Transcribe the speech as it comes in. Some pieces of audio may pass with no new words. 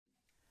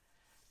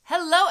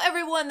Hello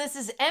everyone, this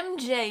is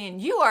MJ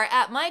and you are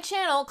at my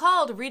channel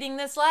called Reading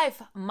This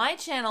Life. My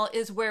channel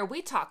is where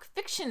we talk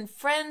fiction,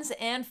 friends,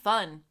 and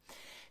fun.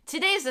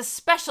 Today's a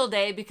special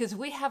day because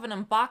we have an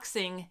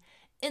unboxing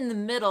in the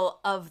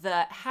middle of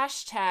the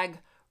hashtag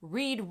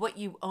Read What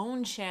You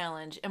Own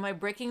challenge. Am I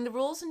breaking the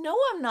rules? No,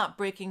 I'm not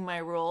breaking my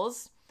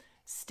rules.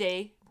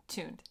 Stay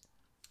tuned.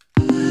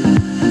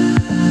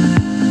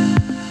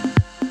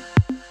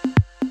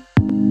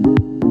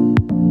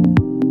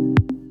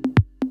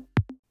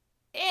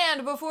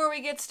 And before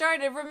we get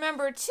started,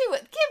 remember to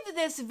give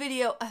this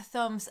video a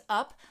thumbs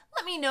up.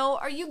 Let me know,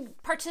 are you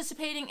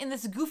participating in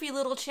this goofy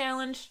little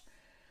challenge?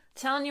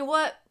 Telling you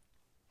what,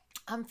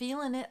 I'm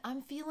feeling it.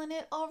 I'm feeling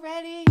it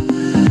already.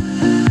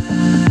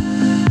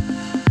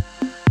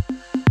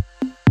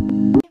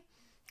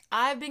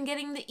 I've been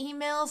getting the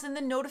emails and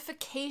the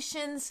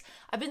notifications.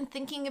 I've been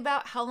thinking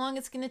about how long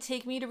it's going to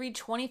take me to read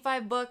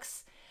 25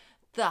 books.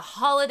 The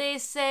holiday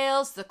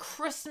sales, the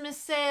Christmas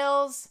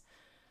sales.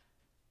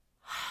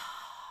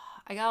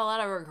 I got a lot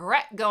of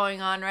regret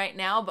going on right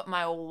now, but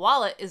my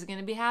wallet is going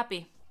to be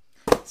happy.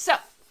 So,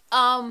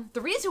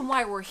 the reason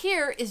why we're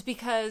here is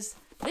because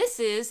this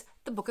is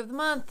the book of the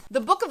month.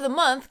 The book of the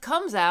month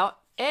comes out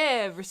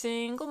every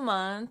single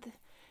month.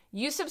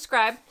 You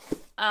subscribe.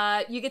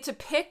 You get to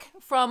pick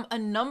from a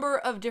number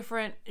of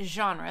different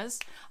genres.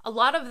 A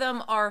lot of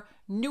them are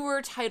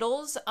newer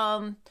titles.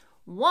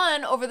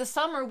 One, over the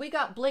summer, we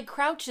got Blake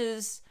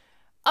Crouch's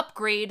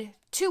Upgrade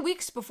 2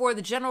 weeks before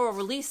the general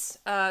release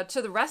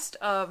to the rest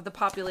of the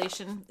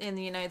population in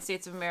the United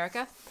States of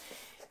America.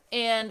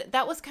 And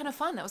that was kind of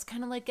fun. That was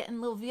kind of like getting a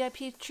little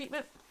VIP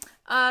treatment.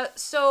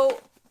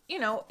 So, you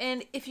know,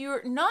 and if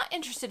you're not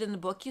interested in the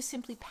book, you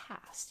simply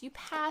pass. You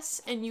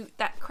pass and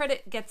that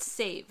credit gets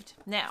saved.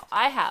 Now,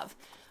 I have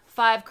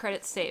 5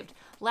 credits saved.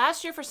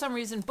 Last year, for some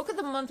reason, Book of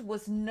the Month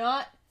was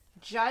not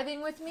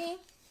jiving with me.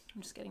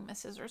 I'm just getting my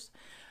scissors.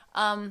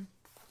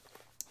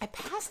 I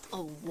passed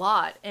a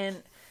lot,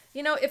 and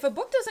you know, if a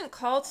book doesn't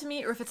call to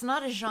me or if it's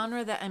not a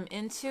genre that I'm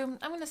into,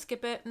 I'm going to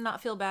skip it and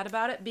not feel bad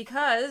about it,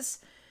 because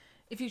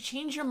if you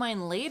change your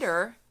mind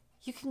later,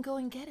 you can go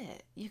and get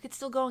it. You could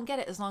still go and get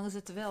it as long as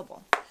it's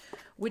available,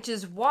 which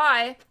is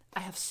why I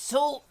have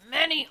so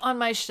many on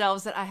my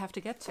shelves that I have to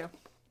get to.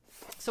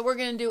 So we're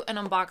going to do an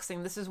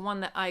unboxing. This is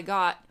one that I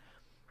got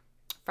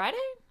Friday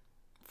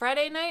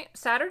night,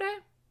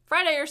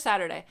 Friday or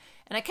Saturday.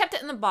 And I kept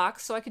it in the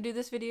box so I could do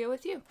this video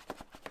with you.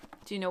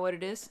 Do you know what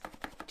it is?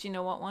 Do you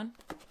know what one?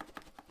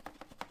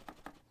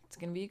 It's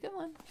going to be a good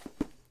one.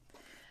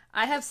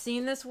 I have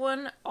seen this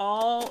one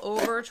all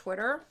over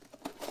Twitter.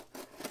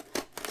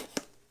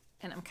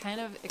 And I'm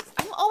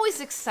always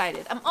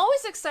excited. I'm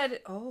always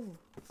excited. Oh,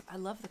 I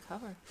love the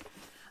cover.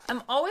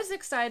 I'm always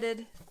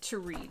excited to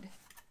read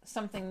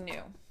something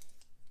new.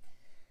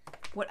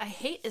 What I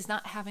hate is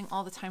not having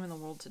all the time in the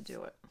world to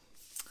do it.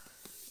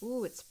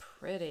 Ooh, it's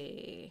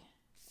pretty.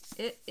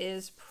 It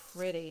is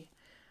pretty.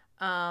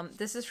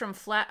 This is from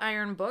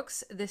Flatiron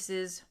Books. This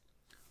is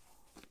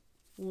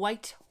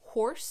White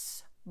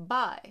Horse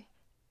by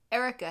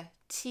Erica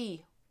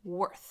T.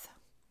 Worth.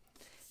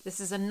 This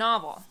is a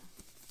novel.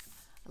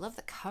 I love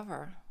the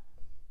cover.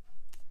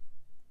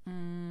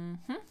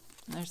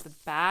 There's the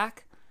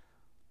back.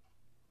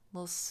 A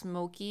little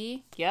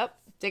smoky. Yep,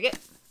 dig it.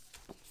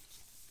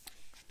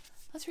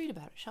 Let's read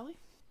about it, shall we? It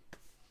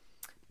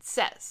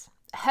says,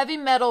 heavy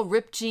metal,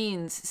 ripped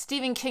jeans,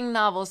 Stephen King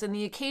novels, and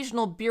the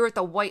occasional beer at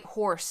the White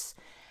Horse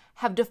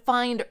have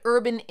defined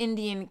urban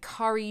Indian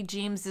Kari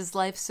James's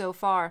life so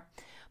far.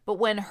 But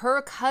when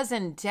her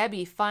cousin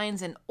Debbie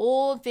finds an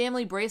old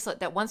family bracelet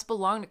that once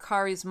belonged to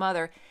Kari's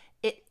mother,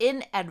 it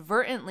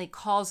inadvertently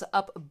calls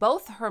up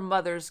both her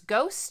mother's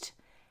ghost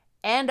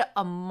and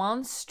a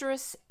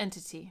monstrous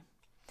entity.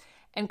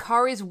 And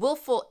Kari's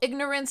willful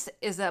ignorance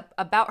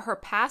about her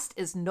past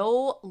is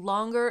no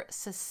longer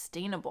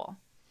sustainable.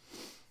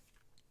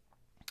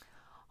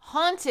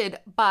 Haunted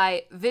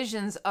by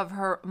visions of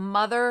her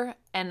mother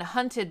and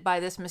hunted by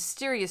this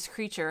mysterious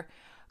creature,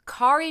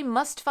 Kari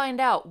must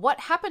find out what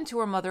happened to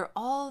her mother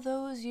all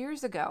those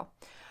years ago.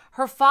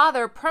 Her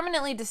father,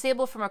 permanently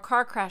disabled from a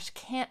car crash,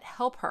 can't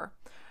help her.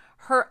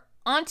 Her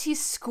Auntie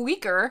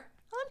Squeaker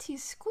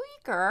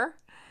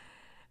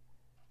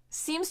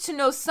seems to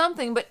know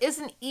something but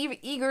isn't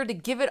eager to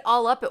give it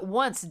all up at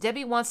once.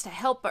 Debbie wants to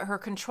help, but her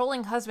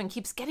controlling husband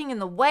keeps getting in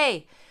the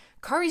way.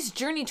 Kari's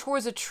journey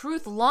towards a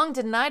truth long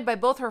denied by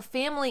both her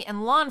family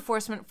and law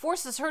enforcement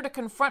forces her to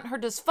confront her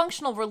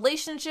dysfunctional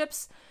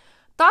relationships,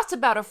 thoughts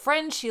about a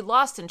friend she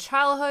lost in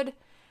childhood,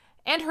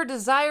 and her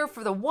desire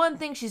for the one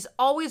thing she's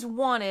always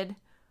wanted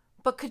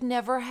but could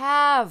never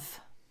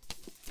have.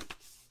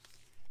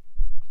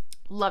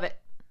 Love it.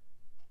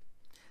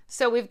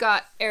 So we've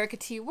got Erica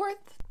T.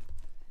 Worth.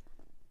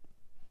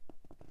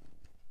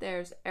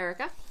 There's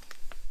Erica.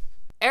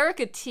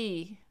 Erica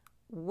T.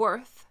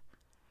 Worth.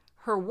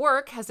 Her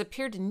work has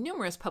appeared in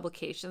numerous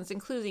publications,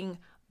 including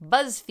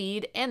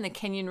BuzzFeed and the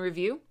Kenyon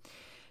Review.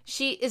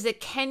 She is a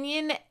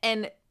Kenyon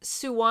and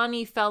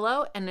Sewanee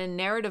Fellow and a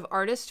narrative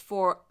artist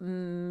for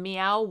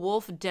Meow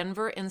Wolf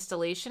Denver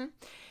installation.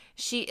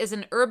 She is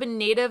an urban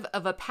native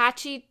of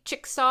Apache,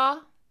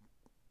 Chickasaw,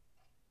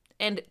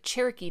 and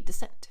Cherokee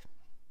descent.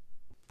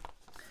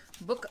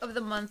 Book of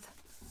the month,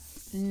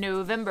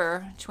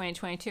 November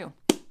 2022.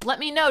 Let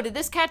me know, did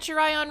this catch your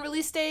eye on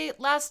release day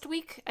last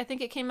week? I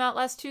think it came out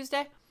last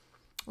Tuesday.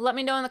 Let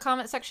me know in the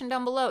comment section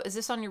down below. Is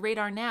this on your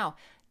radar now?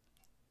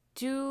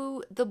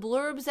 Do the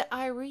blurbs that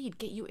I read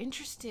get you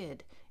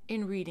interested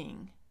in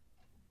reading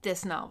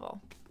this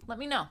novel? Let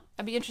me know.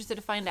 I'd be interested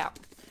to find out.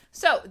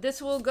 So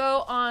this will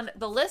go on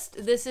the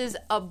list. This is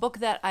a book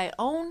that I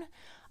own.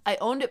 I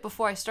owned it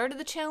before I started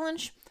the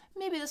challenge.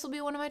 Maybe this will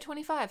be one of my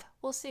 25.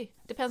 We'll see.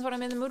 Depends what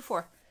I'm in the mood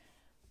for.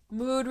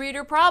 Mood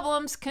reader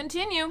problems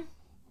continue.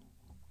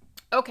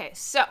 Okay,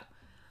 so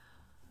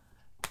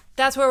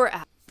that's where we're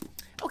at.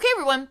 Okay,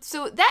 everyone.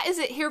 So that is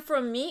it here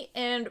from me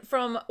and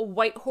from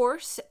White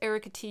Horse,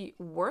 Erica T.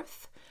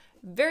 Worth.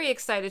 Very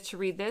excited to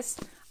read this.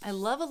 I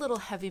love a little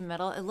heavy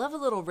metal. I love a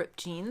little ripped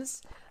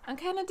jeans. I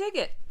kind of dig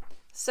it.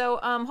 So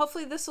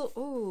hopefully this will,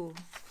 ooh.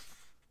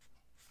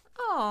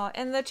 Oh,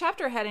 and the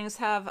chapter headings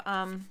have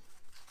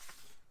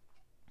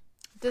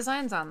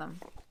designs on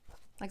them.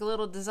 Like a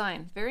little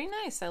design. Very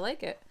nice. I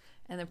like it.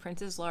 And the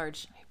print is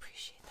large. I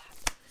appreciate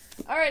that.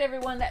 All right,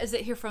 everyone. That is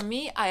it here from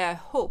me. I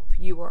hope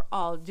you are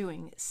all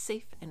doing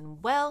safe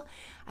and well.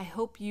 I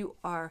hope you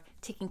are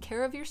taking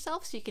care of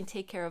yourself so you can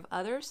take care of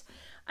others.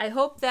 I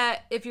hope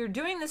that if you're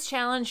doing this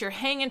challenge, you're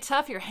hanging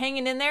tough, you're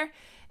hanging in there,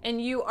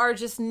 and you are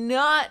just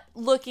not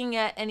looking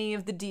at any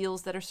of the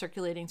deals that are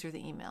circulating through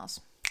the emails.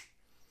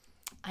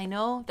 I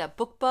know that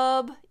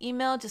BookBub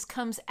email just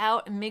comes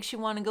out and makes you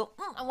want to go,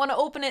 I want to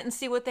open it and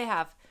see what they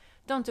have.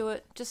 Don't do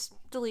it. Just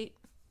delete.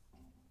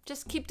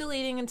 Just keep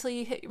deleting until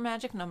you hit your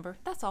magic number.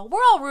 That's all.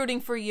 We're all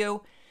rooting for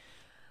you.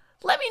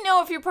 Let me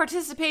know if you're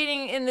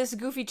participating in this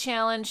goofy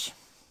challenge.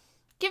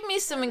 Give me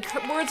some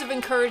words of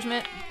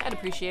encouragement. I'd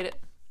appreciate it.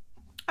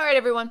 All right,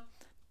 everyone.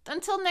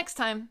 Until next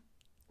time,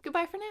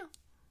 goodbye for now.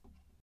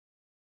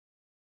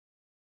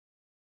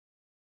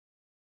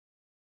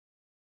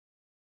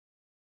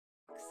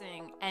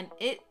 And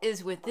it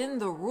is within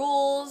the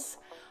rules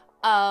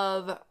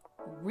of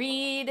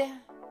read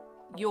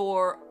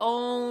your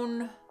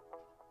own,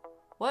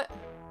 what?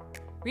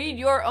 Read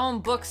your own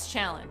books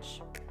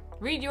challenge.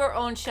 Read your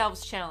own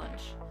shelves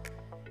challenge.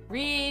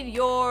 Read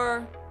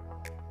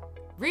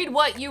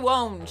what you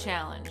own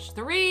challenge.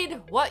 The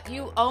read what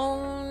you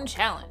own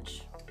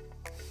challenge.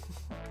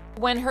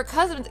 When her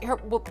cousin,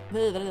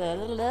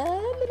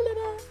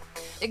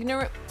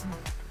 ignorant.